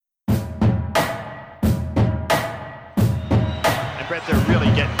bet they're really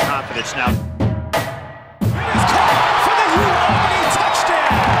getting confidence now. It is caught for the opening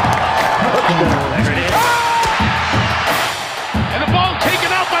touchdown. There it is. And the ball taken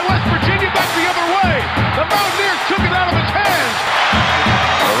out by West Virginia back the other way. The Mountaineers took it out of his hands.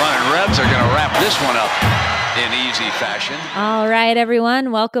 The Running Rebs are going to wrap this one up in easy fashion. All right,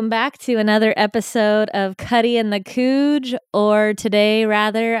 everyone. Welcome back to another episode of Cuddy and the Cooge, or today,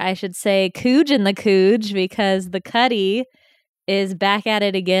 rather, I should say Cooge and the Cooge, because the Cuddy is back at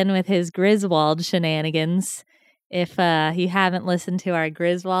it again with his Griswold shenanigans. If you haven't listened to our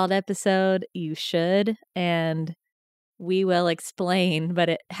Griswold episode, you should, and we will explain, but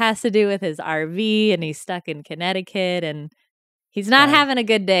it has to do with his RV, and he's stuck in Connecticut, and he's not having a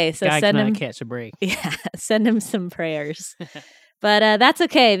good day, so send him catch a break. Yeah, send him some prayers. But that's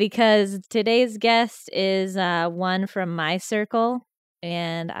okay, because today's guest is one from my circle,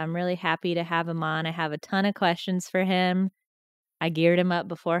 and I'm really happy to have him on. I have a ton of questions for him. I geared him up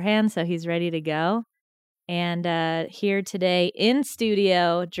beforehand, so he's ready to go. And here today in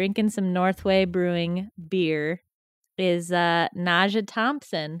studio, drinking some Northway Brewing beer, is Najja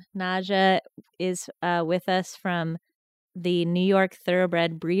Thompson. Najja is with us from the New York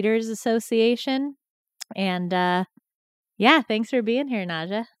Thoroughbred Breeders Association. And yeah, thanks for being here,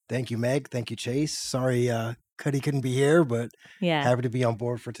 Najja. Thank you, Meg. Thank you, Chase. Sorry Cuddy couldn't be here, but happy to be on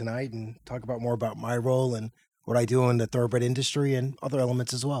board for tonight and talk about more about my role and what I do in the thoroughbred industry and other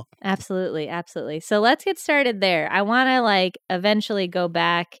elements as well. Absolutely, absolutely. So let's get started there. I want to eventually go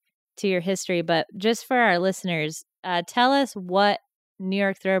back to your history, but just for our listeners, tell us what New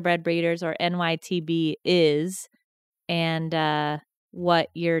York Thoroughbred Breeders, or NYTB, is, and what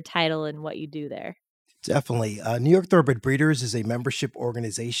your title and what you do there. Definitely. New York Thoroughbred Breeders is a membership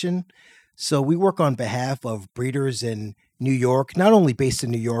organization. So we work on behalf of breeders in New York, not only based in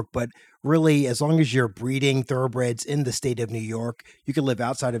New York, but really as long as you're breeding thoroughbreds in the state of New York, you can live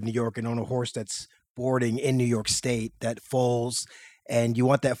outside of New York and own a horse that's boarding in New York State that foals. And you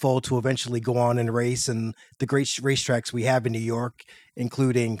want that foal to eventually go on and race in the great racetracks we have in New York,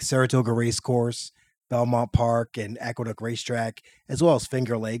 including Saratoga Racecourse, Belmont Park, and Aqueduct Racetrack, as well as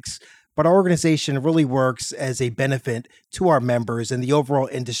Finger Lakes. But our organization really works as a benefit to our members and the overall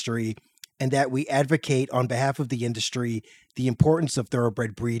industry, and that we advocate on behalf of the industry the importance of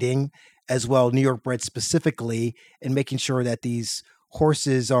thoroughbred breeding, as well New York bred specifically, and making sure that these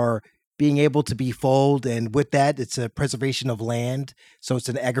horses are being able to be foaled. And with that, it's a preservation of land. So it's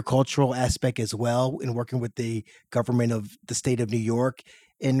an agricultural aspect as well in working with the government of the state of New York,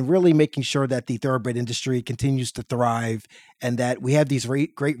 and really making sure that the thoroughbred industry continues to thrive, and that we have these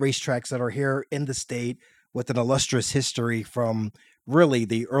great racetracks that are here in the state with an illustrious history from really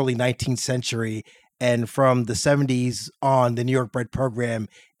the early 19th century. And from the 70s on, the New York bred program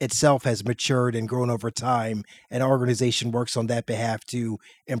itself has matured and grown over time. And our organization works on that behalf to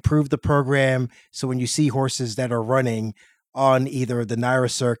improve the program. So when you see horses that are running on either the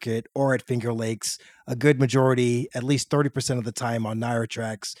NYRA circuit or at Finger Lakes, a good majority, at least 30% of the time on NYRA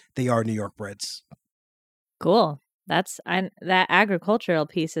tracks, they are New York breds. Cool. That agricultural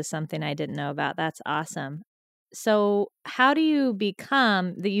piece is something I didn't know about. That's awesome. So how do you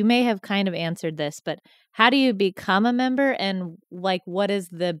become, that you may have kind of answered this, but how do you become a member, and what is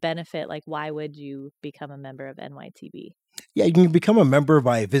the benefit? Why would you become a member of NYTB? Yeah, you can become a member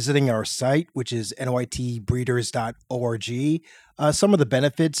by visiting our site, which is nytbreeders.org. Some of the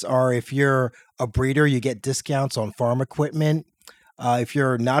benefits are, if you're a breeder, you get discounts on farm equipment. If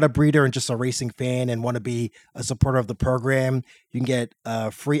you're not a breeder and just a racing fan and want to be a supporter of the program, you can get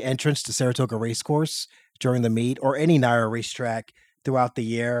free entrance to Saratoga Racecourse during the meet, or any NYRA racetrack throughout the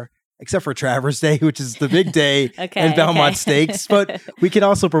year, except for Travers Day, which is the big day, and Belmont Stakes. But we can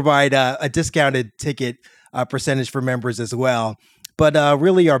also provide a discounted ticket percentage for members as well. But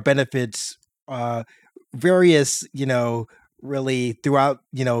really our benefits, various, really throughout,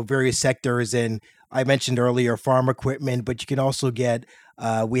 various sectors. And I mentioned earlier farm equipment, but you can also get,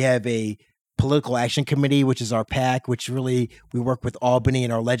 we have a Political Action Committee, which is our PAC, which really we work with Albany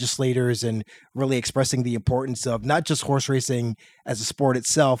and our legislators, and really expressing the importance of not just horse racing as a sport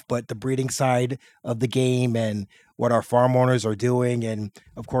itself, but the breeding side of the game and what our farm owners are doing. And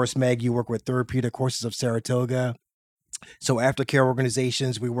of course, Meg, you work with Therapeutic Horses of Saratoga. So aftercare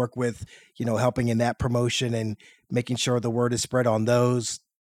organizations, we work with, helping in that promotion and making sure the word is spread on those.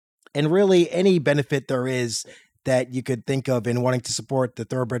 And really any benefit there is that you could think of in wanting to support the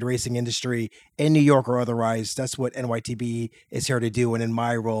thoroughbred racing industry in New York or otherwise, that's what NYTB is here to do. And in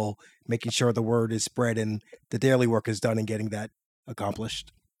my role, making sure the word is spread and the daily work is done in getting that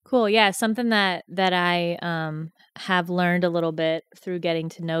accomplished. Cool. Yeah. Something that I have learned a little bit through getting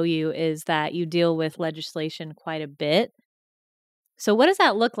to know you is that you deal with legislation quite a bit. So what does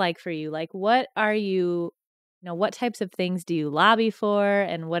that look like for you? Like, what are what types of things do you lobby for?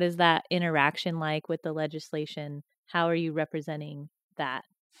 And what is that interaction like with the legislation? How are you representing that?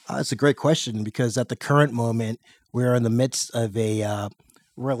 That's a great question because at the current moment, we're in the midst of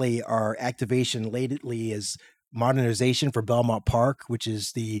really our activation lately is modernization for Belmont Park, which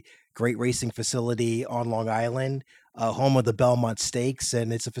is the great racing facility on Long Island, home of the Belmont Stakes.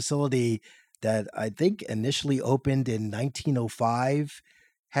 And it's a facility that I think initially opened in 1905,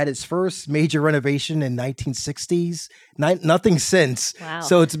 had its first major renovation in 1960s, nothing since. Wow.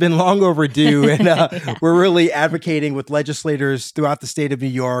 So it's been long overdue. And Yeah. we're really advocating with legislators throughout the state of New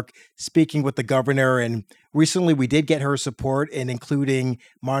York, speaking with the governor. And recently we did get her support in including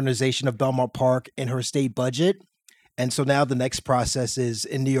modernization of Belmont Park in her state budget. And so now the next process is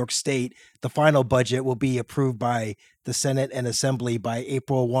in New York State, the final budget will be approved by the Senate and Assembly by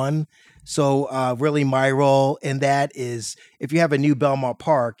April 1. So really my role in that is if you have a new Belmont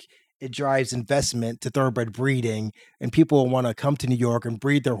Park, it drives investment to thoroughbred breeding, and people will want to come to New York and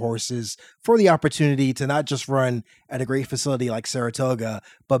breed their horses for the opportunity to not just run at a great facility like Saratoga,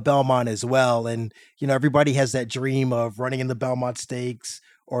 but Belmont as well. And, everybody has that dream of running in the Belmont Stakes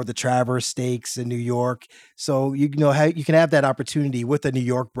or the Travers Stakes in New York. So you know how you can have that opportunity with a New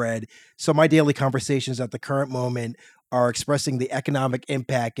York bred. So my daily conversations at the current moment are expressing the economic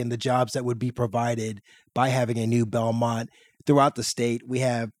impact and the jobs that would be provided by having a new Belmont throughout the state. We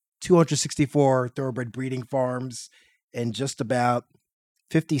have 264 thoroughbred breeding farms in just about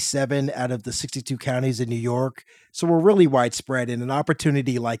 57 out of the 62 counties in New York. So we're really widespread, and an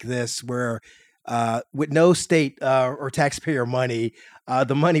opportunity like this where with no state or taxpayer money,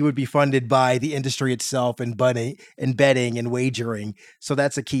 the money would be funded by the industry itself and betting and wagering. So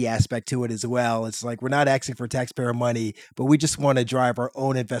that's a key aspect to it as well. It's like we're not asking for taxpayer money, but we just want to drive our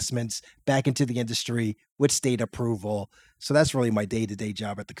own investments back into the industry with state approval. So that's really my day-to-day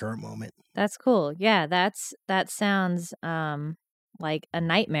job at the current moment. That's cool. Yeah, that sounds like a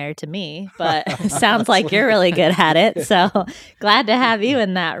nightmare to me, but sounds like you're really good at it. So glad to have you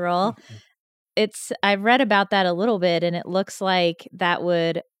in that role. I've read about that a little bit, and it looks like that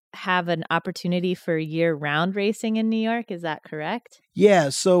would have an opportunity for year-round racing in New York. Is that correct? Yeah,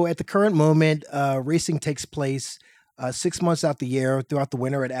 so at the current moment, racing takes place 6 months out the year throughout the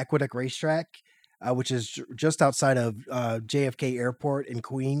winter at Aqueduct Racetrack, which is just outside of JFK Airport in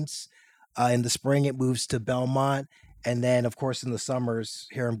Queens. In the spring, it moves to Belmont. And then, of course, in the summers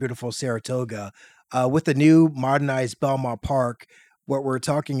here in beautiful Saratoga. With the new modernized Belmont Park, what we're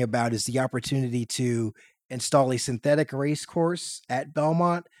talking about is the opportunity to install a synthetic race course at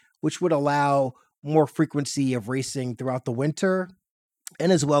Belmont, which would allow more frequency of racing throughout the winter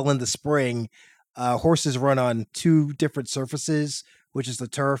and as well in the spring. Horses run on two different surfaces, which is the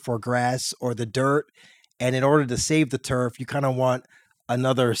turf or grass or the dirt. And in order to save the turf, you kind of want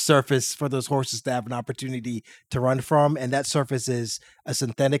another surface for those horses to have an opportunity to run from. And that surface is a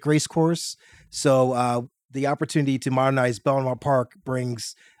synthetic race course. So the opportunity to modernize Belmont Park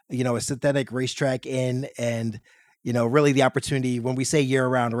brings, a synthetic racetrack in and, really the opportunity when we say year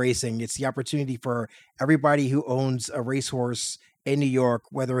round racing, it's the opportunity for everybody who owns a racehorse in New York,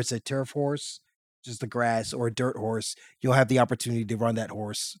 whether it's a turf horse, just the grass, or a dirt horse, you'll have the opportunity to run that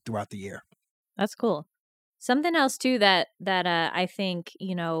horse throughout the year. That's cool. Something else too that I think,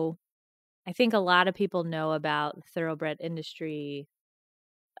 I think a lot of people know about the thoroughbred industry,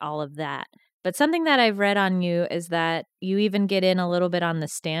 all of that. But something that I've read on you is that you even get in a little bit on the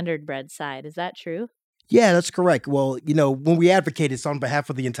standard bred side. Is that true? Yeah, that's correct. Well, when we advocate, it's on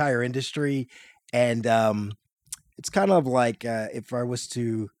behalf of the entire industry. And it's kind of like if I was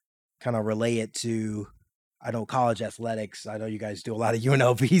to kind of relay it to, I know college athletics. I know you guys do a lot of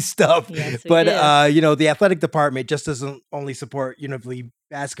UNLV stuff, Yes, we but do. the athletic department just doesn't only support UNLV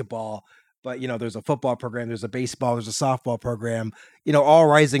basketball, but there's a football program, there's a baseball, there's a softball program. All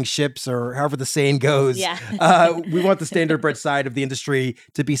rising ships, or however the saying goes. Yeah. We want the standardbred side of the industry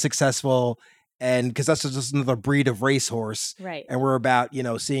to be successful, and because that's just another breed of racehorse. Right. And we're about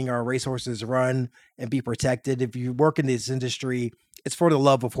seeing our racehorses run and be protected. If you work in this industry, it's for the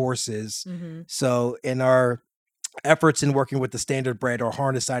love of horses. Mm-hmm. So in our efforts in working with the standardbred or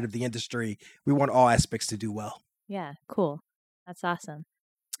harness side of the industry, we want all aspects to do well. Yeah, cool. That's awesome.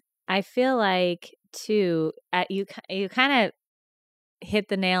 I feel like too, you kind of hit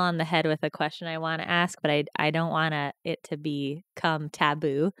the nail on the head with a question I want to ask, but I don't want it to become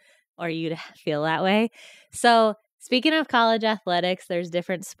taboo or you to feel that way. So speaking of college athletics, there's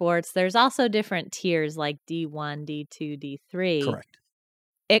different sports. There's also different tiers like D1, D2, D3. Correct.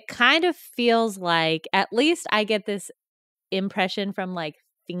 It kind of feels like, at least I get this impression from like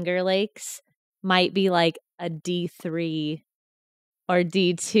Finger Lakes, might be like a D3 or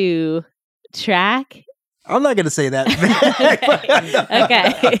D2 track? I'm not going to say that.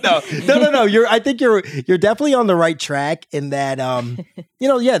 Okay. No. I think you're definitely on the right track in that,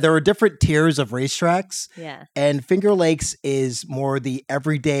 there are different tiers of racetracks. Yeah. And Finger Lakes is more the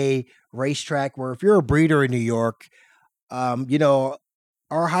everyday racetrack where if you're a breeder in New York, our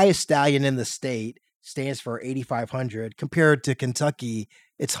highest stallion in the state stands for $8,500. Compared to Kentucky,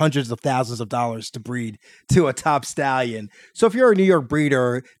 it's hundreds of thousands of dollars to breed to a top stallion. So if you're a New York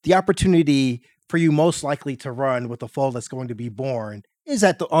breeder, the opportunity for you most likely to run with a foal that's going to be born is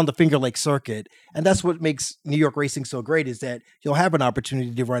on the Finger Lakes circuit. And that's what makes New York racing so great, is that you'll have an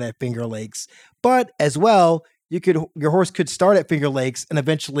opportunity to run at Finger Lakes. But as well, your horse could start at Finger Lakes and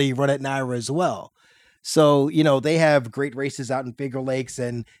eventually run at Naira as well. So, they have great races out in Finger Lakes,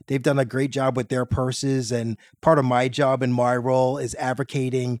 and they've done a great job with their purses. And part of my job and my role is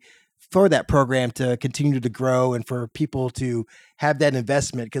advocating for that program to continue to grow and for people to have that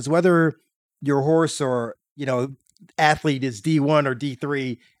investment. Because whether your horse or, athlete is D1 or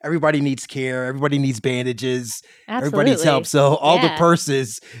D3, everybody needs care. Everybody needs bandages. Absolutely. Everybody needs help. So all the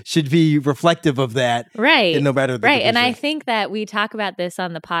purses should be reflective of that. Right. And no matter the right. division. And I think that we talk about this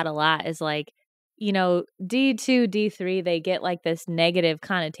on the pod a lot is like, D2, D3, they get like this negative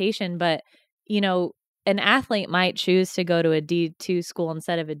connotation, but, an athlete might choose to go to a D2 school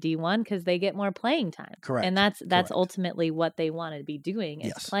instead of a D1 because they get more playing time. Correct. And that's Correct. ultimately what they want to be doing is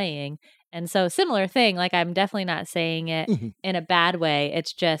Yes. playing. And so similar thing, like I'm definitely not saying it in a bad way.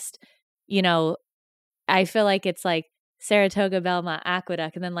 It's just, I feel like it's like Saratoga, Belmont,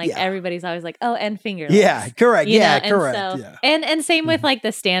 Aqueduct, and then everybody's always like, oh, and Finger Lakes. Yeah, correct. Correct. So, yeah. And same with like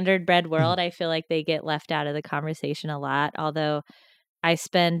the standard bred world. I feel like they get left out of the conversation a lot. Although I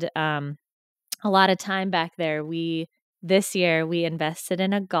spend a lot of time back there. This year we invested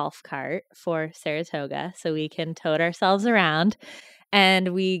in a golf cart for Saratoga so we can tote ourselves around.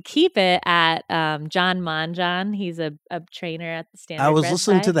 And we keep it at John Monjon. He's a trainer at the standard. I was bred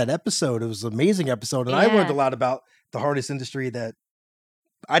listening side. to that episode. It was an amazing episode. And I learned a lot about the harness industry that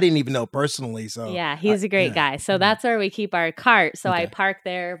I didn't even know personally. So yeah, he's a great guy. So that's where we keep our cart. So I park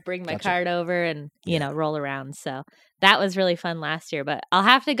there, bring my cart over and, roll around. So that was really fun last year, but I'll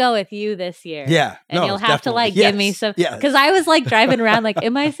have to go with you this year. Yeah. And you'll have to like give me some, because I was like driving around like,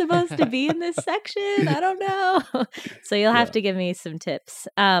 am I supposed to be in this section? I don't know. So you'll have to give me some tips.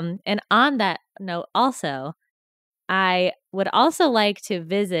 And on that note, also, I would also like to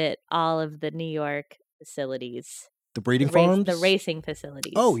visit all of the New York facilities. The breeding farms? The racing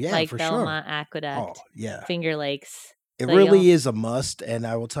facilities. Oh, yeah, like for Belmont, sure. Aqueduct, yeah. Finger Lakes. It really is a must. And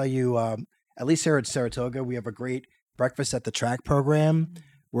I will tell you, at least here at Saratoga, we have a great breakfast at the track program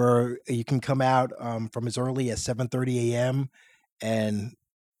where you can come out from as early as 7:30 a.m. And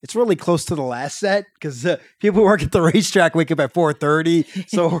it's really close to the last set because people who work at the racetrack wake up at 4:30.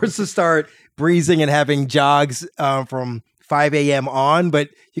 So horses start breezing and having jogs from 5 a.m. on, but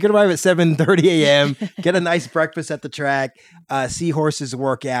you can arrive at 7:30 a.m., get a nice breakfast at the track, see horses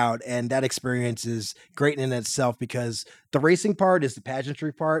work out, and that experience is great in itself because the racing part is the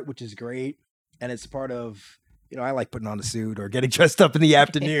pageantry part, which is great, and it's part of, I like putting on a suit or getting dressed up in the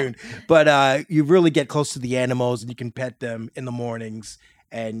afternoon, but you really get close to the animals and you can pet them in the mornings,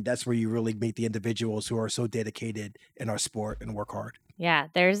 and that's where you really meet the individuals who are so dedicated in our sport and work hard. Yeah,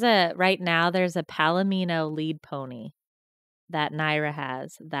 right now there's a Palomino lead pony that Naira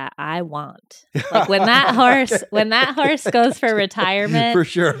has that I want. Like when that horse goes for retirement, for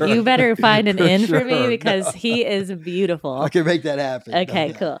sure, you better find an in for me because he is beautiful. I can make that happen.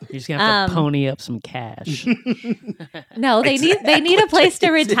 Okay, cool. You're just gonna have to pony up some cash. No, they need a place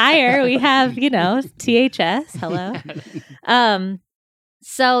to retire. We have, THS. Hello.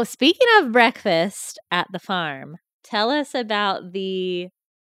 So speaking of breakfast at the farm, tell us about the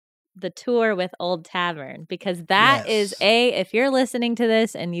tour with Old Tavern, because that is if you're listening to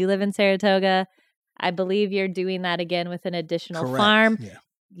this and you live in Saratoga, I believe you're doing that again with an additional farm. Yeah.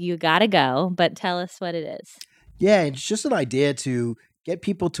 You got to go, but tell us what it is. Yeah, it's just an idea to get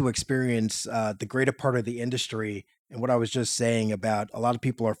people to experience the greater part of the industry. And what I was just saying about a lot of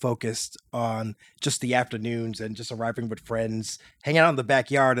people are focused on just the afternoons and just arriving with friends, hanging out in the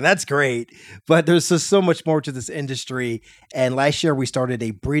backyard, and that's great. But there's just so much more to this industry. And last year we started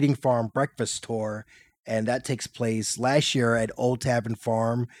a breeding farm breakfast tour, and that takes place last year at Old Tavern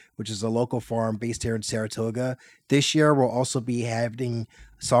Farm, which is a local farm based here in Saratoga. This year we'll also be having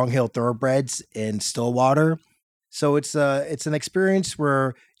Song Hill Thoroughbreds in Stillwater. So it's an experience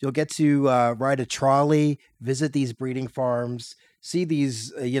where you'll get to ride a trolley, visit these breeding farms, see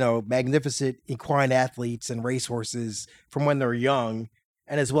these magnificent equine athletes and racehorses from when they're young,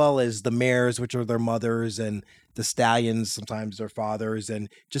 and as well as the mares, which are their mothers, and the stallions, sometimes their fathers, and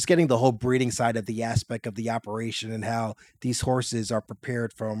just getting the whole breeding side of the aspect of the operation and how these horses are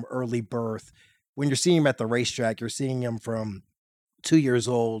prepared from early birth. When you're seeing them at the racetrack, you're seeing them from 2 years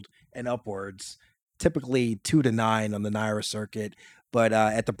old and upwards, typically 2 to 9 on the Naira circuit. But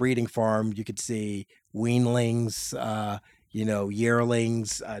at the breeding farm, you could see weanlings,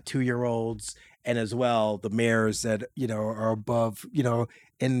 yearlings, 2-year-olds, and as well the mares that are above,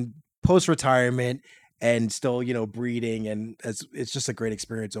 in post retirement and still breeding, and it's just a great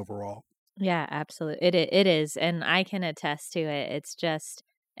experience overall. Yeah, absolutely. It is, and I can attest to it. It's just,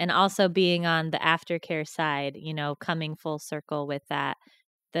 and also being on the aftercare side, coming full circle with that.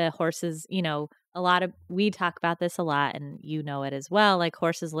 The horses, we talk about this a lot, and you know it as well. Like,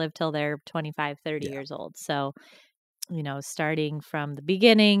 horses live till they're 25, 30 Yeah. years old. So, starting from the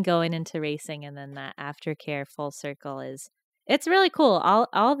beginning, going into racing, and then that aftercare full circle it's really cool.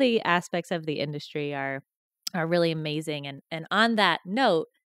 All the aspects of the industry are really amazing. And on that note,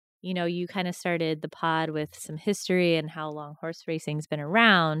 you kind of started the pod with some history and how long horse racing's been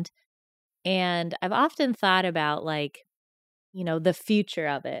around. And I've often thought about, like, the future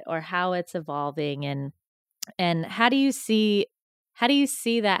of it, or how it's evolving, and how do you see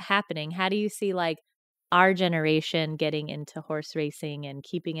that happening? How do you see, like, our generation getting into horse racing and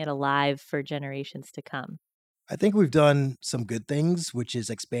keeping it alive for generations to come? I think we've done some good things, which is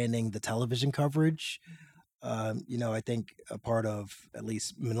expanding the television coverage. I think a part of at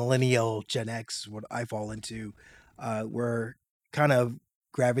least millennial Gen X, what I fall into, we're kind of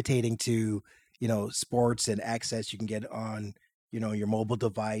gravitating to, sports and access you can get on, your mobile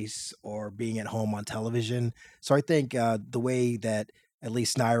device or being at home on television. So I think the way that at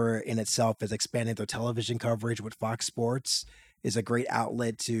least Naira in itself has expanded their television coverage with Fox Sports is a great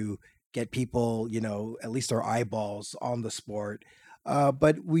outlet to get people, at least their eyeballs on the sport.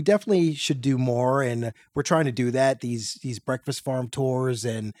 But we definitely should do more, and we're trying to do that. These breakfast farm tours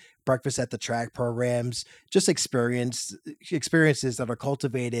and breakfast at the track programs, just experiences that are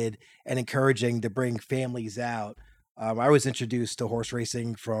cultivated and encouraging to bring families out. I was introduced to horse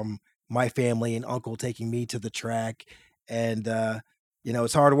racing from my family and uncle taking me to the track, and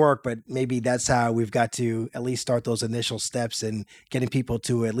it's hard work, but maybe that's how we've got to at least start those initial steps and getting people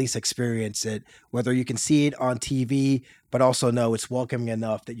to at least experience it, whether you can see it on TV, but also know it's welcoming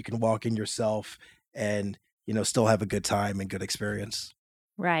enough that you can walk in yourself and, still have a good time and good experience.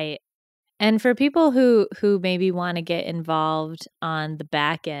 Right. And for people who maybe want to get involved on the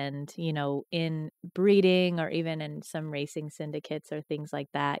back end, in breeding or even in some racing syndicates or things like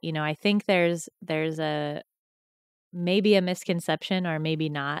that, I think there's a maybe a misconception, or maybe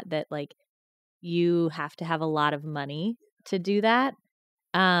not, that, like, you have to have a lot of money to do that.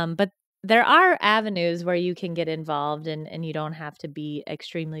 But there are avenues where you can get involved, and you don't have to be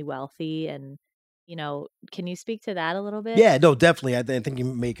extremely wealthy. And, can you speak to that a little bit? Yeah, no, definitely. I think you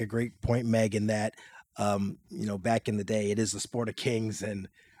make a great point, Meg, in that, back in the day, it is the sport of kings. And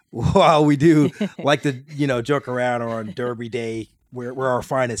while we do like to, joke around or on Derby Day, where our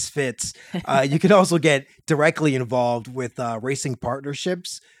finest fits, you can also get directly involved with racing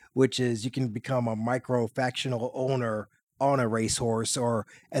partnerships, which is you can become a micro factional owner on a racehorse, or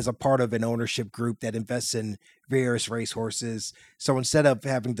as a part of an ownership group that invests in various racehorses. So instead of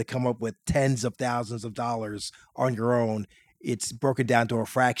having to come up with tens of thousands of dollars on your own, it's broken down to a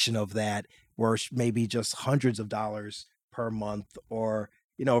fraction of that, where maybe just hundreds of dollars per month. Or,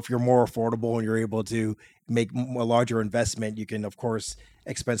 if you're more affordable and you're able to make a larger investment, you can, of course,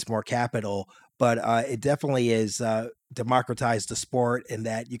 expense more capital. But it definitely is democratized the sport, in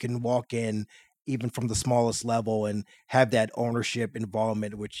that you can walk in even from the smallest level and have that ownership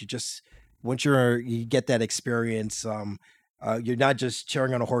involvement, which once you get that experience, you're not just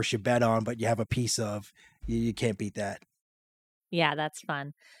cheering on a horse you bet on, but you have a piece of. You can't beat that. Yeah, that's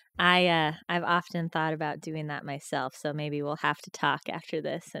fun. I've often thought about doing that myself, so maybe we'll have to talk after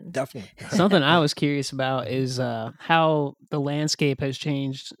this. And Definitely. Something I was curious about is how the landscape has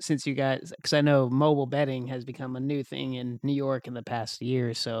changed since you guys, because I know mobile betting has become a new thing in New York in the past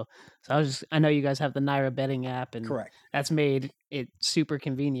year. So I know you guys have the Naira betting app, and Correct. that's made it super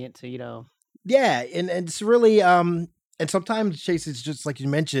convenient to, Yeah, and it's really and sometimes, Chase, it's just like you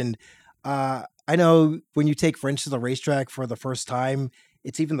mentioned. I know when you take friends to the racetrack for the first time,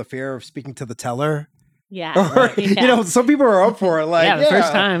 it's even the fear of speaking to the teller. yeah, Or, yeah. some people are up for it. Like, yeah, the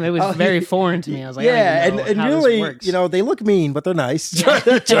first time it was very foreign to me. I was like, I don't even know and how really, this works. they look mean, but they're nice.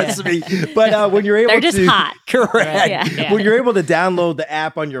 Trust me. But when you're able They're just to, hot. correct. Right, yeah. When you're able to download the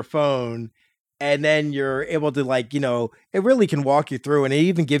app on your phone And then you're able to it really can walk you through, and it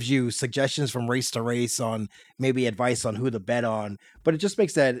even gives you suggestions from race to race on maybe advice on who to bet on. But it just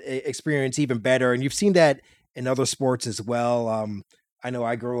makes that experience even better. And you've seen that in other sports as well. I know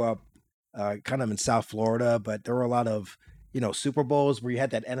I grew up kind of in South Florida, but there were a lot of Super Bowls where you had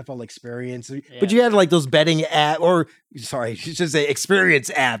that NFL experience, but you had like those betting I should say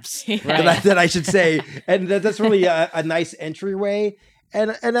experience apps that I should say, and that's really a nice entryway.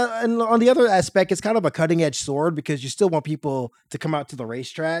 And on the other aspect, it's kind of a cutting edge sword because you still want people to come out to the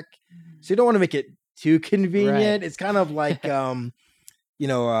racetrack, so you don't want to make it too convenient. Right. It's kind of like when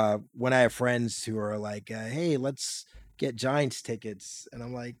I have friends who are like, "Hey, let's get Giants tickets," and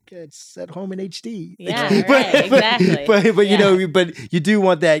I'm like, "It's at home in HD." Yeah, exactly. But you do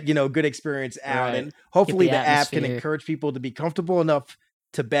want that good experience out, and hopefully the app can encourage people to be comfortable enough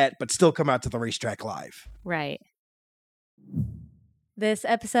to bet, but still come out to the racetrack live. Right. This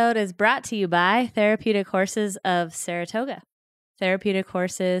episode is brought to you by Therapeutic Horses of Saratoga. Therapeutic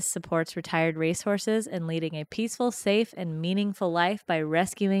Horses supports retired racehorses in leading a peaceful, safe, and meaningful life by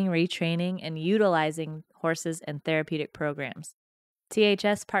rescuing, retraining, and utilizing horses in therapeutic programs.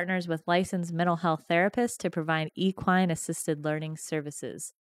 THS partners with licensed mental health therapists to provide equine-assisted learning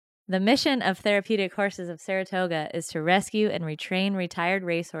services. The mission of Therapeutic Horses of Saratoga is to rescue and retrain retired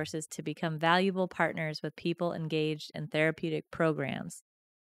racehorses to become valuable partners with people engaged in therapeutic programs.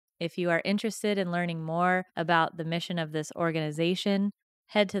 If you are interested in learning more about the mission of this organization,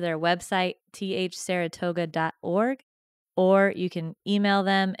 head to their website, thsaratoga.org, or you can email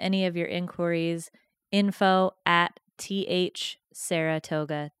them any of your inquiries,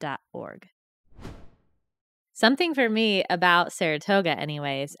 info@thsaratoga.org. Something for me about Saratoga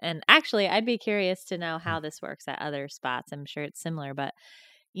anyways, and actually I'd be curious to know how this works at other spots. I'm sure it's similar, but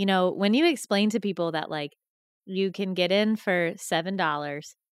when you explain to people that like you can get in for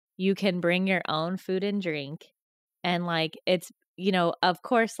 $7, you can bring your own food and drink, and like it's of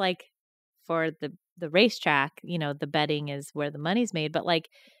course like for the racetrack, the betting is where the money's made, but like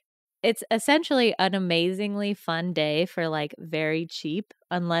it's essentially an amazingly fun day for like very cheap,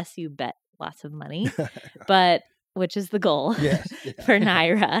 unless you bet lots of money, but which is the goal for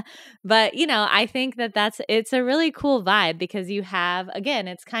Naira. But, I think it's a really cool vibe because you have, again,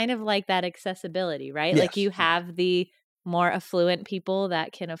 it's kind of like that accessibility, right? Yes. Like you have the more affluent people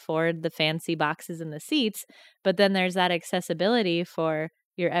that can afford the fancy boxes and the seats, but then there's that accessibility for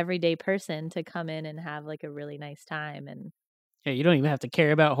your everyday person to come in and have like a really nice time. And yeah, you don't even have to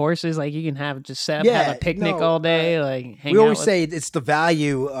care about horses. Like you can have a picnic all day. Like hang we out always with... say it's the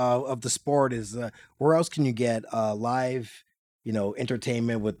value of the sport is where else can you get live,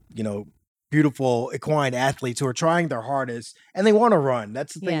 entertainment with beautiful equine athletes who are trying their hardest and they want to run.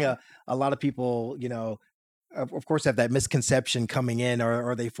 That's the thing. A lot of people, of course, have that misconception coming in.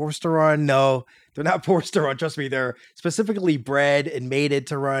 Are they forced to run? No, they're not forced to run. Trust me, they're specifically bred and mated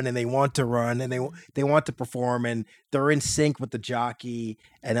to run, and they want to run, and they want to perform, and they're in sync with the jockey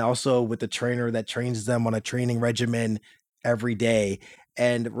and also with the trainer that trains them on a training regimen every day.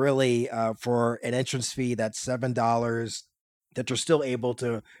 And really, for an entrance fee that's $7, that you're still able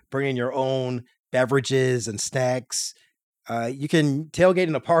to bring in your own beverages and snacks. You can tailgate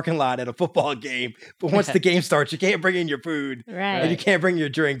in a parking lot at a football game, but once the game starts, you can't bring in your food, right? And you can't bring your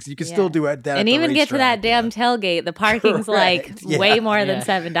drinks. You can still do it. And even get to that damn tailgate. The parking's like way more than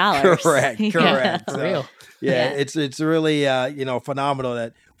 $7. Correct. For real. It's really phenomenal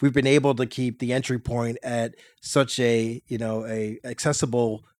that we've been able to keep the entry point at such a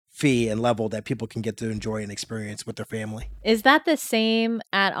accessible fee and level that people can get to enjoy and experience with their family. Is that the same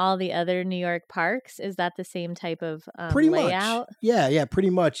at all the other New York parks? Is that the same type of layout? Much. Yeah, pretty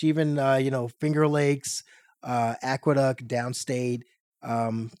much. Even Finger Lakes, Aqueduct, Downstate.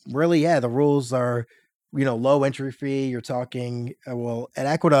 Really, the rules are low entry fee. You're talking at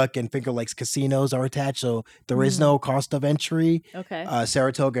Aqueduct and Finger Lakes casinos are attached, so there is no cost of entry. Okay.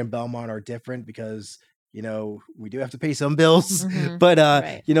 Saratoga and Belmont are different because we do have to pay some bills, but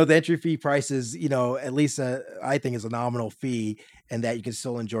right. The entry fee price is, at least I think is a nominal fee, and that you can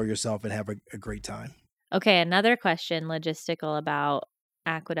still enjoy yourself and have a great time. Okay, another question, logistical, about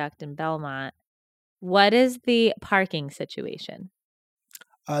Aqueduct and Belmont. What is the parking situation?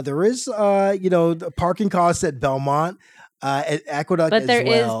 There is, the parking costs at Belmont, at Aqueduct but as there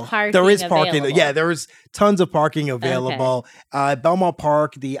well. Is parking there is parking. Available. Yeah, there's tons of parking available. Okay. Belmont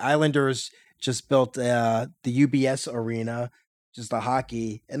Park, the Islanders just built the UBS Arena, just the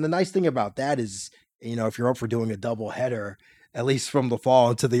hockey. And the nice thing about that is, if you're up for doing a double header, at least from the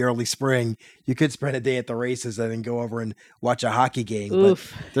fall into the early spring, you could spend a day at the races and then go over and watch a hockey game.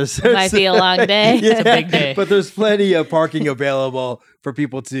 Oof. But it might be a long day. It's a big day. But there's plenty of parking available for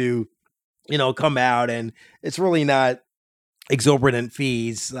people to come out, and it's really not exorbitant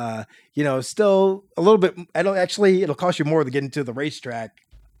fees. Still a little bit. I don't actually. It'll cost you more to get into the racetrack,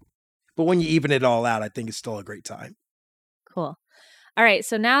 but when you even it all out, I think it's still a great time. Cool. All right,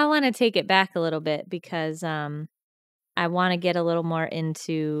 so now I want to take it back a little bit because I want to get a little more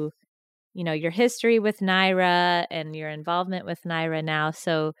into, your history with NYRA and your involvement with NYRA now.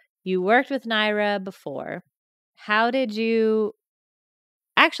 So you worked with NYRA before. How did you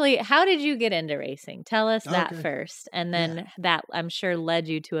get into racing? Tell us that Okay. first. And Yeah. then that, I'm sure, led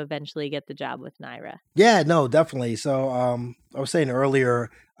you to eventually get the job with NYRA. Yeah, no, definitely. So, I was saying earlier,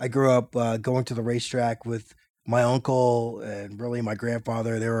 I grew up going to the racetrack with my uncle and really my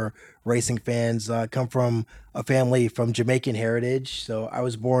grandfather. They were racing fans. Come from a family from Jamaican heritage. So I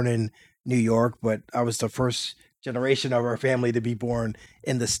was born in New York, but I was the first generation of our family to be born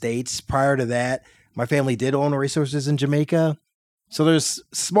in the States. Prior to that, my family did own racehorses in Jamaica. So there's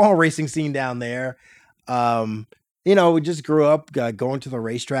small racing scene down there. We just grew up going to the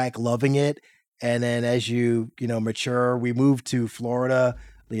racetrack, loving it. And then as mature, we moved to Florida,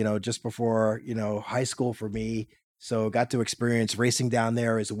 just before, high school for me. So got to experience racing down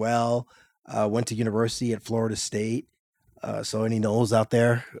there as well. Went to university at Florida State. So any Knowles out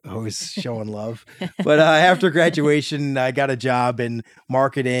there, always showing love. But after graduation, I got a job in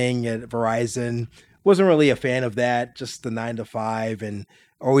marketing at Verizon. Wasn't really a fan of that, just the 9 to 5, and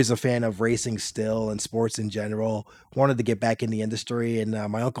always a fan of racing still and sports in general. Wanted to get back in the industry, and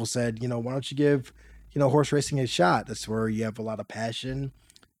my uncle said, why don't you give, horse racing a shot? That's where you have a lot of passion.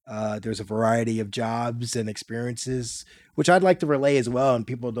 There's a variety of jobs and experiences, which I'd like to relay as well, and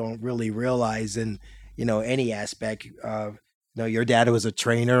people don't really realize in any aspect. Your dad was a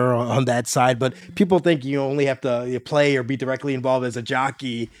trainer on that side, but people think you only have to play or be directly involved as a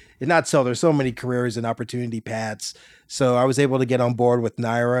jockey. And not so. There's so many careers and opportunity paths. So I was able to get on board with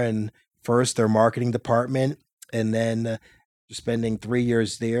NYRA and first their marketing department, and then spending 3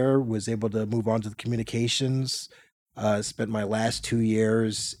 years there, was able to move on to the communications. Spent my last 2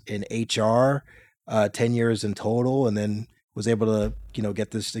 years in HR, 10 years in total, and then was able to,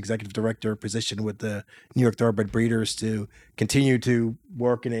 get this executive director position with the New York Thoroughbred Breeders to continue to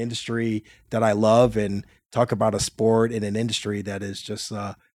work in an industry that I love and talk about a sport in an industry that is just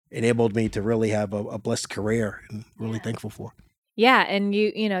enabled me to really have a blessed career, and really thankful for. Yeah, and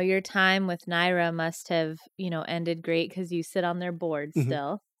your time with NYRA must have, ended great because you sit on their board Mhm.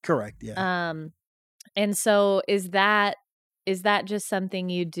 still. Correct. Yeah. And so is that just something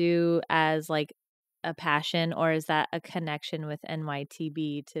you do as like a passion, or is that a connection with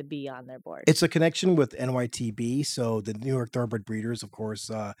NYTB to be on their board? It's a connection with NYTB. So the New York Thoroughbred Breeders, of course,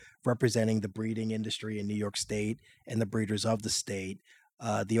 representing the breeding industry in New York State and the breeders of the state.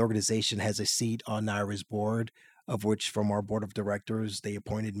 The organization has a seat on NYRA's board, of which from our board of directors, they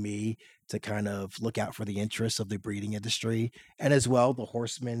appointed me to kind of look out for the interests of the breeding industry. And as well, the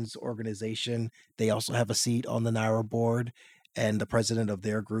Horsemen's organization, they also have a seat on the NYRA board. And the president of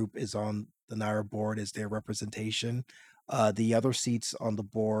their group is on the NYRA board as their representation. The other seats on the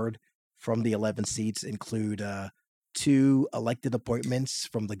board from the 11 seats include 2 elected appointments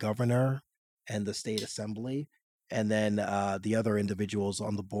from the governor and the state assembly. And then the other individuals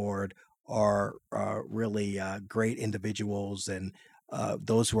on the board are really great individuals, and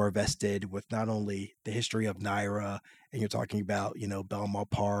those who are vested with not only the history of NYRA, and you're talking about, Belmont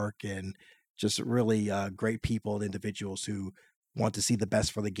Park, and just really great people and individuals who want to see the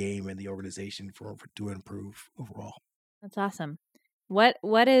best for the game and the organization for to improve overall. That's awesome. What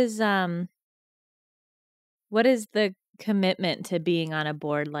is the commitment to being on a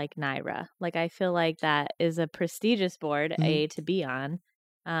board like NYRA? Like, I feel like that is a prestigious board, Mhm. A, to be on,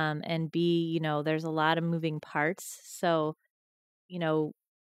 and B, there's a lot of moving parts. So, you know,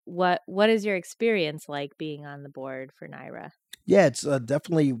 what is your experience like being on the board for NYRA? Yeah, it's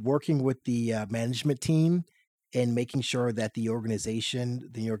definitely working with the management team and making sure that the organization,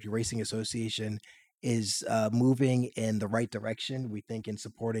 the New York Racing Association, is moving in the right direction. We think in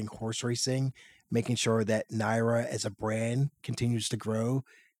supporting horse racing, making sure that NYRA as a brand continues to grow,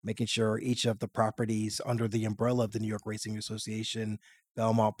 making sure each of the properties under the umbrella of the New York Racing Association,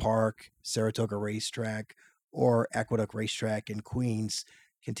 Belmont Park, Saratoga Racetrack, or Aqueduct Racetrack in Queens,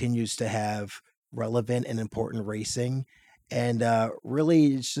 continues to have relevant and important racing. And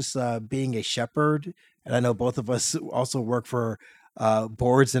really, it's just being a shepherd. And I know both of us also work for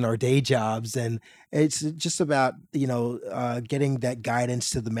boards in our day jobs, and it's just about getting that guidance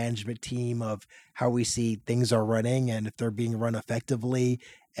to the management team of how we see things are running, and if they're being run effectively,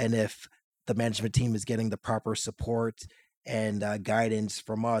 and if the management team is getting the proper support and guidance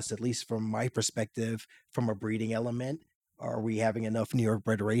from us, at least from my perspective, from a breeding element. are we having enough New York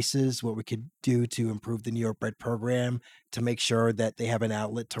bred races? What we could do to improve the New York bred program to make sure that they have an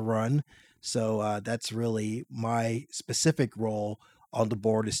outlet to run. So that's really my specific role on the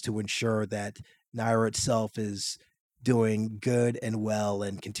board, is to ensure that NYRA itself is doing good and well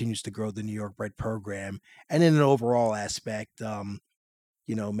and continues to grow the New York bred program. And in an overall aspect,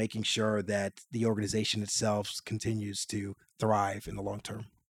 making sure that the organization itself continues to thrive in the long term.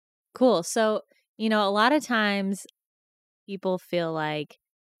 Cool. So, a lot of times people feel like,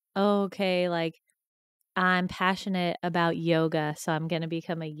 oh, okay, like I'm passionate about yoga, so I'm going to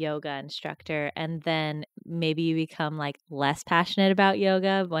become a yoga instructor. And then maybe you become like less passionate about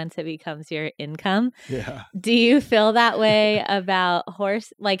yoga once it becomes your income. Yeah. Do you feel that way about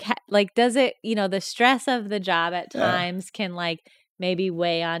horse? Like does it, the stress of the job at Yeah. times can like maybe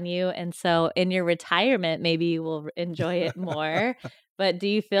weigh on you. And so in your retirement, maybe you will enjoy it more. But do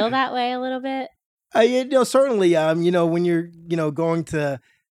you feel that way a little bit? Certainly, when you're, going to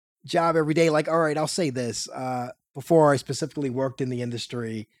job every day, like, all right, I'll say this, before I specifically worked in the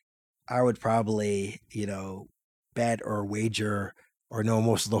industry, I would probably, bet or wager or know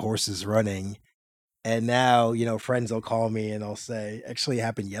most of the horses running. And now, friends will call me and I'll say, actually it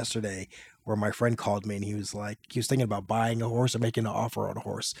happened yesterday where my friend called me and he was thinking about buying a horse or making an offer on a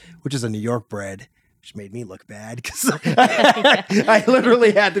horse, which is a New York bred, which made me look bad because I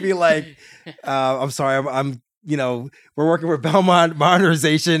literally had to be like, I'm sorry, I'm we're working with Belmont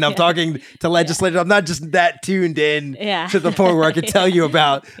Modernization. I'm talking to legislators. I'm not just that tuned in to the point where I could tell you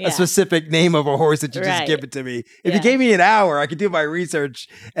about a specific name of a horse that you just give it to me. If you gave me an hour, I could do my research.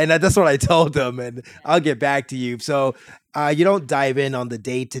 And that's what I told them. And I'll get back to you. So you don't dive in on the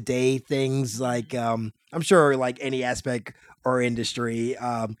day-to-day things. Like I'm sure like any aspect or industry,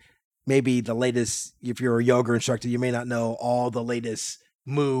 maybe the latest, if you're a yoga instructor, you may not know all the latest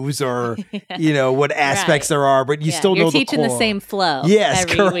moves or what aspects there are, but you still know you're teaching the same flow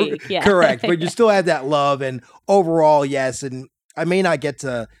every week. Correct, but you still have that love. And overall, yes, and I may not get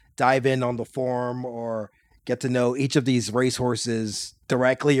to dive in on the form or get to know each of these racehorses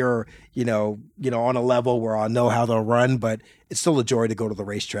directly or on a level where I'll know how they'll run, but it's still a joy to go to the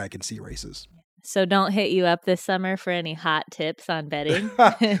racetrack and see races. So don't hit you up this summer for any hot tips on betting.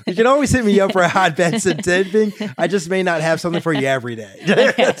 You can always hit me up for hot bets and tipping. I just may not have something for you every day.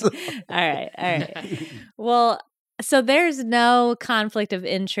 Okay. All right. Well, so there's no conflict of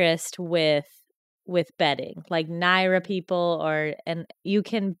interest with betting, like NYRA people, and you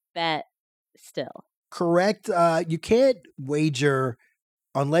can bet still. Correct. You can't wager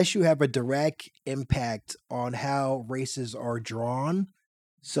unless you have a direct impact on how races are drawn.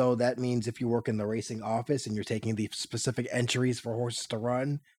 So that means if you work in the racing office and you're taking the specific entries for horses to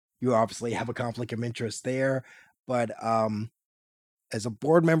run, you obviously have a conflict of interest there. But as a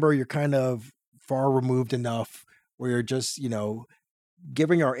board member, you're kind of far removed enough where you're just,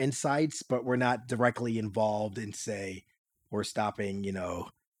 giving our insights, but we're not directly involved in, say, we're stopping,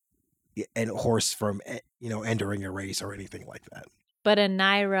 a horse from, entering a race or anything like that. But a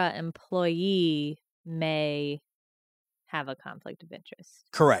NYRA employee may have a conflict of interest.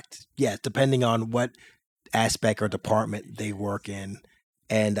 Correct. Yeah, depending on what aspect or department they work in.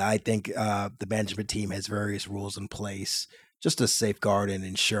 And I think the management team has various rules in place just to safeguard and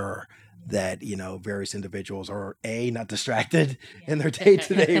ensure that, various individuals are A, not distracted in their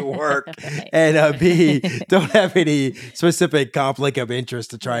day-to-day work, Right. and B, don't have any specific conflict of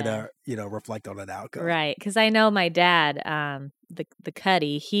interest to try to, reflect on an outcome. Right. Because I know my dad, the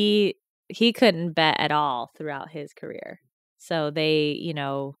Cuddy, he couldn't bet at all throughout his career. So they,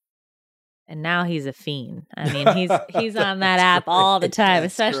 and now he's a fiend. I mean, he's on that app all the time,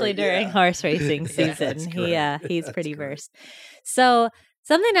 especially during horse racing season. He's pretty versed. So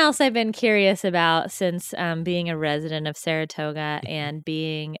something else I've been curious about since being a resident of Saratoga and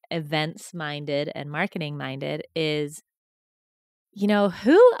being events minded and marketing minded is,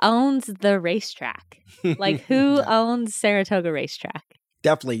 who owns the racetrack? Like who owns Saratoga Racetrack?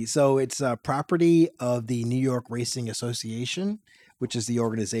 Definitely. So it's a property of the New York Racing Association, which is the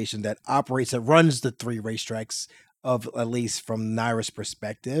organization that runs the three racetracks at least from NYRA's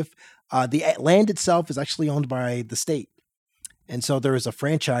perspective. The land itself is actually owned by the state. And so there is a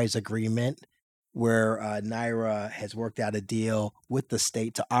franchise agreement where NYRA has worked out a deal with the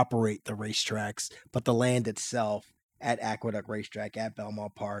state to operate the racetracks, but the land itself at Aqueduct Racetrack, at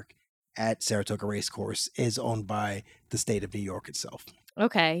Belmont Park, at Saratoga Racecourse is owned by the state of New York itself.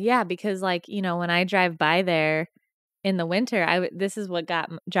 Okay. Yeah. Because when I drive by there in the winter, this is what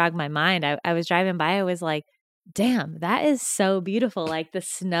jogged my mind. I was driving by, I was like, damn, that is so beautiful. Like the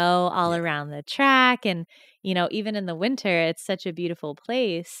snow all around the track. And, even in the winter, it's such a beautiful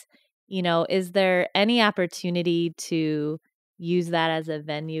place. is there any opportunity to use that as a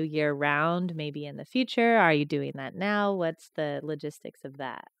venue year round, maybe in the future? Are you doing that now? What's the logistics of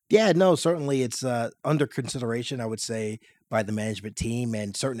that? Yeah, no, certainly it's under consideration, I would say, by the management team,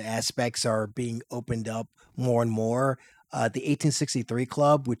 and certain aspects are being opened up more and more. The 1863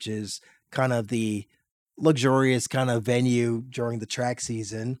 Club, which is kind of the luxurious kind of venue during the track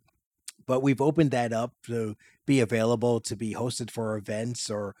season, but we've opened that up to be available to be hosted for events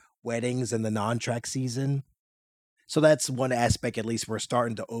or weddings in the non-track season. So that's one aspect, at least we're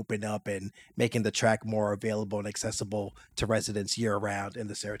starting to open up and making the track more available and accessible to residents year round in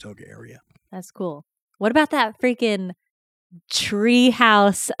the Saratoga area. That's cool. What about that freaking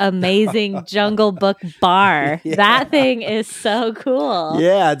treehouse amazing Jungle Book bar? Yeah. That thing is so cool.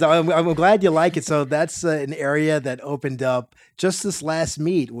 Yeah, I'm glad you like it. So that's an area that opened up just this last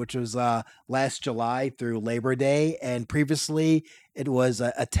meet, which was last July through Labor Day. And previously it was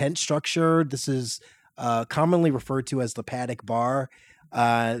a tent structure. This is commonly referred to as the Paddock Bar.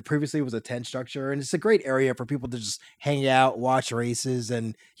 Previously it was a tent structure, and it's a great area for people to just hang out, watch races,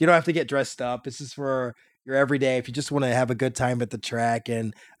 and you don't have to get dressed up. This is for your everyday. If you just want to have a good time at the track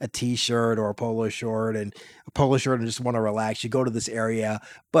and a t-shirt or a polo shirt and just want to relax, you go to this area.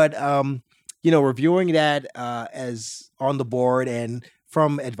 But reviewing that as on the board and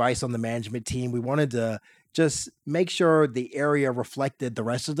from advice on the management team, we wanted to just make sure the area reflected the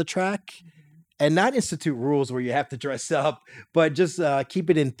rest of the track. And not institute rules where you have to dress up, but just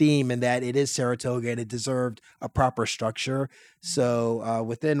keep it in theme, and that it is Saratoga and it deserved a proper structure. So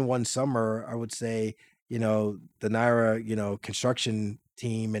within one summer, I would say, the NYRA, construction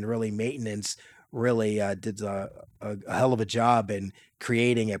team and really maintenance really did a hell of a job in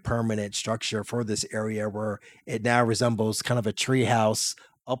creating a permanent structure for this area where it now resembles kind of a treehouse,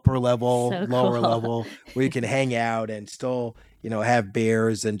 upper level, So lower cool. level, where you can hang out and still, have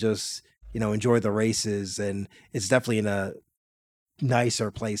beers and just enjoy the races. And it's definitely in a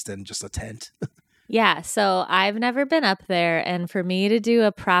nicer place than just a tent. Yeah, so I've never been up there, and for me to do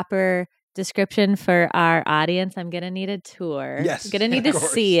a proper description for our audience, I'm gonna need a tour. Yes, I'm gonna need of to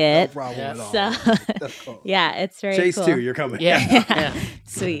course. see No it. problem at all. So, That's cool. yeah, it's very Chase cool. 2, you're coming. Yeah.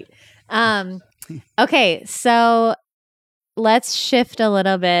 Sweet. Okay, so let's shift a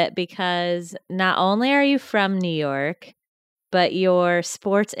little bit, because not only are you from New York, but your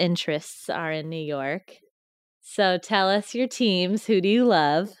sports interests are in New York. So tell us your teams. Who do you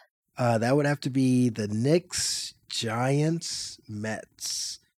love? That would have to be the Knicks, Giants,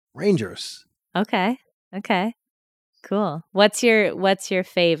 Mets, Rangers. Okay. Cool. What's your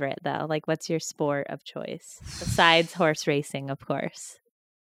favorite though? Like, what's your sport of choice besides horse racing, of course?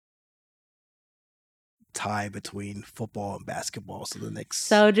 Tie between football and basketball, so the Knicks.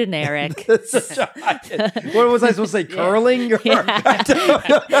 So generic. What was I supposed to say? Curling? Yeah.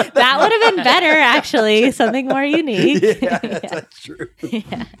 That would have been better, actually. Something more unique. Yeah, that's true.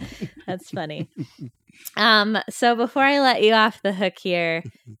 Yeah, that's funny. So before I let you off the hook here,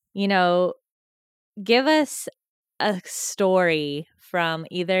 give us a story from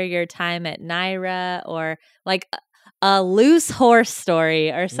either your time at NYRA or like a loose horse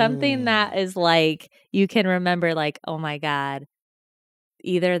story or something that is like you can remember, like, oh my God,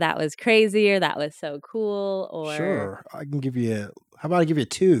 either that was crazy or that was so cool, or Sure. I can give you how about I give you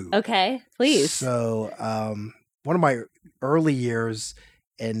 2? Okay, please. So one of my early years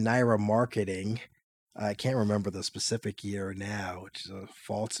in NYRA marketing, I can't remember the specific year now, which is a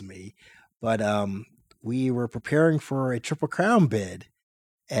fault to me, but we were preparing for a Triple Crown bid.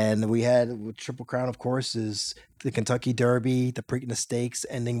 And we had Triple Crown, of course, is the Kentucky Derby, the Preakness Stakes,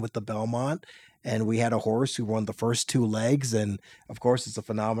 ending with the Belmont. And we had a horse who won the first 2 legs. And of course, it's a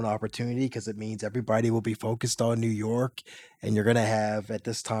phenomenal opportunity because it means everybody will be focused on New York. And you're going to have, at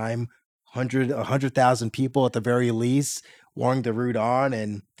this time, 100,000 people at the very least wanting to root on.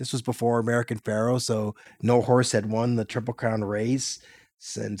 And this was before American Pharoah. So no horse had won the Triple Crown race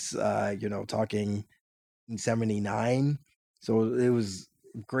since, talking 79. So it was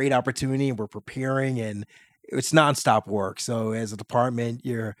great opportunity, and we're preparing, and it's nonstop work. So as a department,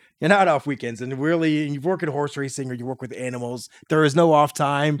 you're not off weekends, and really you work in horse racing or you work with animals, there is no off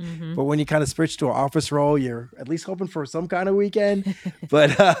time. Mhm. But when you kind of switch to an office role, you're at least hoping for some kind of weekend.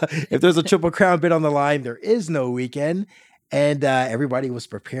 But if there's a Triple Crown bid on the line, there is no weekend. And everybody was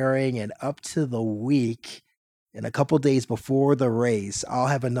preparing, and up to the week and a couple days before the race, I'll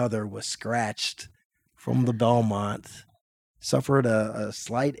Have Another was scratched from the Belmont, suffered a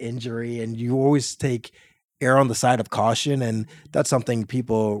slight injury, and you always err on the side of caution. And that's something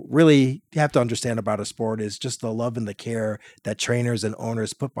people really have to understand about a sport, is just the love and the care that trainers and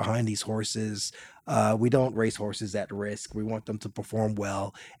owners put behind these horses. We don't race horses at risk. We want them to perform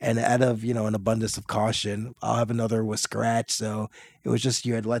well. And out of, an abundance of caution, I'll have another with scratch. So it was just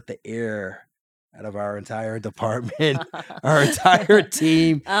you had let the air out of our entire department, our entire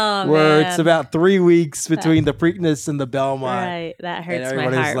team, Oh, where it's man. about 3 weeks between the Preakness and the Belmont. Right. That And hurts my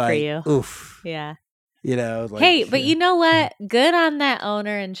everybody's heart for like, you. oof. Yeah. Like, but you know what? Good on that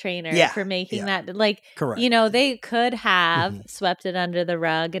owner and trainer Yeah, for making yeah. that. Like, Correct. they could have Mhm. swept it under the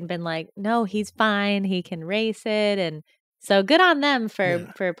rug and been like, no, he's fine. He can race it. And so good on them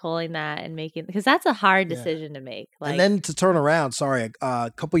Yeah. for pulling that and making, because that's a hard Yeah. decision to make. And then to turn around,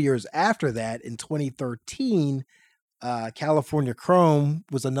 a couple years after that, in 2013, California Chrome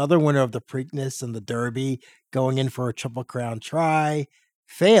was another winner of the Preakness and the Derby, going in for a Triple Crown try,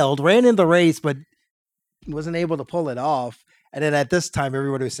 failed, ran in the race, but wasn't able to pull it off. And then at this time,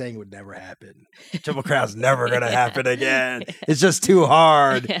 everybody was saying it would never happen. Triple Crown's never going to happen again. It's just too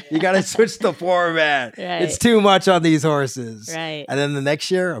hard. You got to switch the format. Right. It's too much on these horses. Right. And then the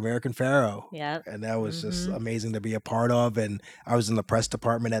next year, American Pharoah. Yep. And that was just Mhm. amazing to be a part of. And I was in the press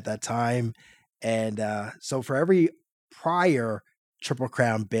department at that time. And so for every prior Triple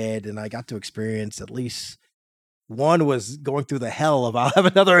Crown bid, and I got to experience at least one was going through the hell of, I'll have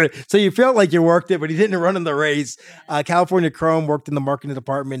another. So you felt like you worked it, but he didn't run in the race. California Chrome worked in the marketing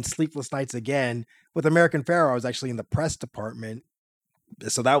department, sleepless nights again. With American Pharoah, I was actually in the press department.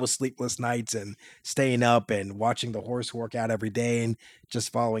 So that was sleepless nights and staying up and watching the horse work out every day and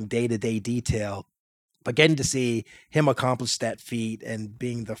just following day-to-day detail. But getting to see him accomplish that feat and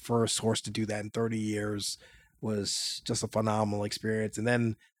being the first horse to do that in 30 years was just a phenomenal experience. And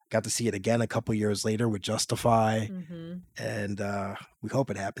then got to see it again a couple years later with Justify. Mhm. And we hope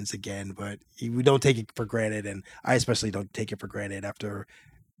it happens again, but we don't take it for granted. And I especially don't take it for granted after,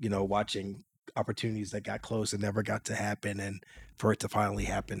 watching opportunities that got close and never got to happen. And for it to finally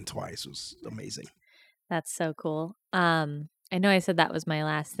happen twice was amazing. That's so cool. I know I said that was my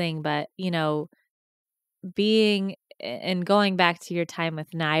last thing, but being and going back to your time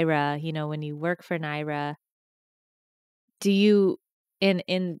with Naira, when you work for Naira, do you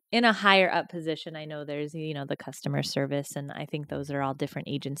in a higher up position, I know there's the customer service, and I think those are all different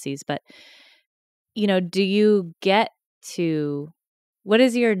agencies, but do you get to what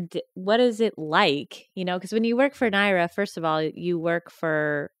is it like, because when you work for Naira, first of all, you work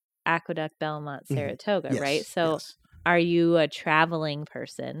for Aqueduct, Belmont, Mhm. Saratoga, right? Yes, So yes. are you a traveling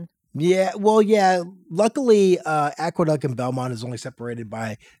person? Yeah, well, yeah. Luckily, Aqueduct and Belmont is only separated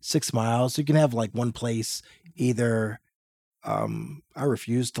by 6 miles. So you can have like one place either. I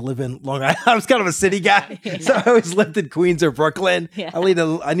refuse to live in Long Island. I was kind of a city guy, so I always lived in Queens or Brooklyn. Yeah.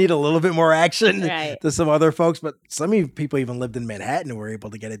 I need a little bit more action Right. to some other folks, but some people even lived in Manhattan and were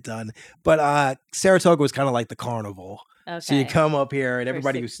able to get it done. But Saratoga was kind of like the carnival. So you Okay. come up here, and For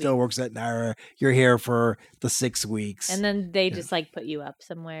everybody who 6 still works at Naira, you're here for the 6 weeks. And then they just like put you up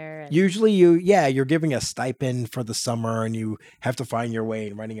somewhere. And Usually you're giving a stipend for the summer, and you have to find your way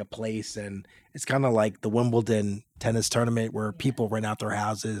in renting a place. And it's kind of like the Wimbledon tennis tournament where people rent out their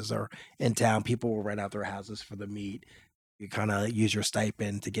houses, or in town, people will rent out their houses for the meet. You kind of use your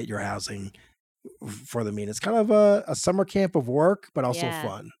stipend to get your housing for the meet. It's kind of a summer camp of work, but also Yeah.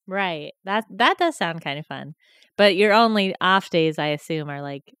 fun. Right. That does sound kind of fun. But your only off days, I assume, are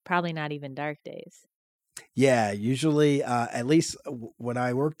like probably not even dark days. Yeah, usually, at least when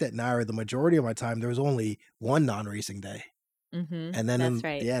I worked at Naira, the majority of my time, there was only one non-racing day. Mm-hmm. And then That's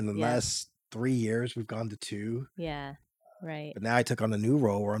right. in the Yeah. last 3 years, we've gone to 2. Yeah. Right. But now I took on a new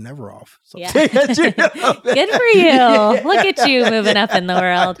role where I'm never off. So Yeah. Good for you. Look at you moving up in the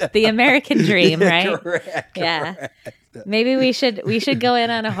world. The American dream, right? Correct. Yeah. Correct. Maybe we should go in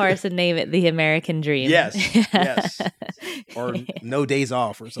on a horse and name it the American dream. Yes. Yes. Or no days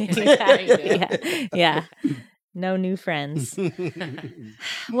off or something. Exactly. Yeah. No new friends.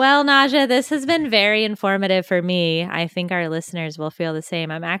 Well, Najja, this has been very informative for me. I think our listeners will feel the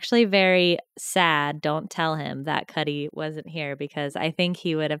same. I'm actually very sad, don't tell him, that Cuddy wasn't here, because I think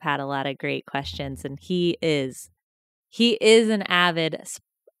he would have had a lot of great questions, and he is an avid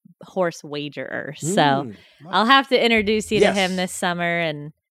horse wagerer. So I'll have to introduce you to him Yes. this summer,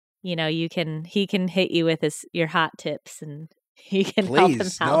 and he can hit you with your hot tips, and he can help him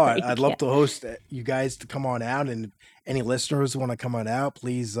Please. out. No, like he I'd love can. to host you guys to come on out. And if any listeners want to come on out,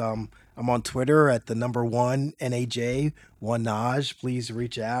 please. I'm on Twitter at the #1 NAJ 1 Naj. Please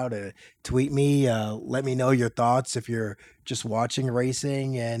reach out, tweet me, let me know your thoughts if you're just watching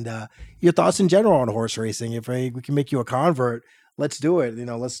racing, and your thoughts in general on horse racing. If we can make you a convert, let's do it.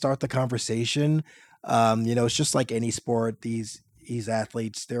 Let's start the conversation. It's just like any sport. These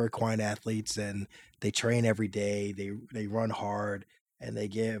athletes, they're equine athletes, and they train every day. They run hard, and they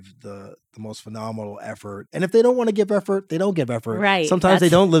give the most phenomenal effort. And if they don't want to give effort, they don't give effort. Right. Sometimes they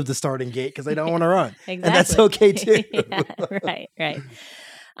don't live the starting gate because they don't want to run. Exactly. And that's okay too. Yeah, right.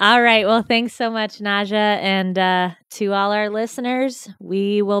 All right. Well, thanks so much, Najja. And to all our listeners,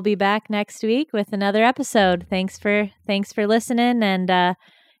 we will be back next week with another episode. Thanks for listening. And,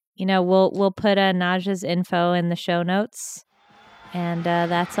 we'll put Najja's info in the show notes. And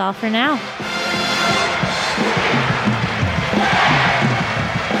that's all for now.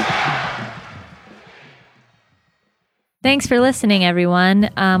 Thanks for listening,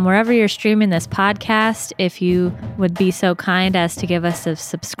 everyone. Wherever you're streaming this podcast, if you would be so kind as to give us a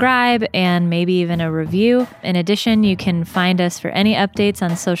subscribe and maybe even a review. In addition, you can find us for any updates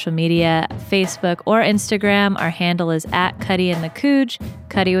on social media, Facebook or Instagram. Our handle is @CuddyandTheCooge,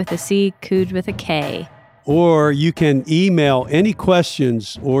 Cuddy with a C, Cooge with a K. Or you can email any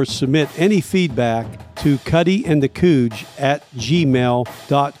questions or submit any feedback to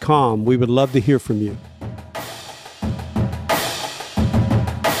cuddyandthecooge@gmail.com. We would love to hear from you.